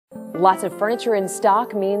Lots of furniture in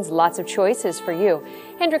stock means lots of choices for you.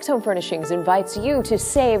 Hendricks Home Furnishings invites you to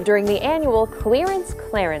save during the annual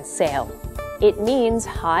CLARENCE sale. It means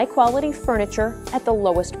high-quality furniture at the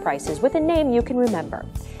lowest prices with a name you can remember.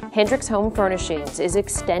 Hendricks Home Furnishings is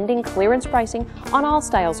extending clearance pricing on all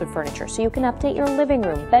styles of furniture so you can update your living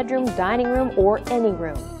room, bedroom, dining room, or any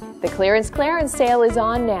room. The CLARENCE sale is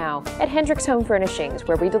on now at Hendricks Home Furnishings,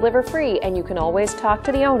 where we deliver free and you can always talk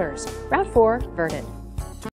to the owners. Route 4, Virden.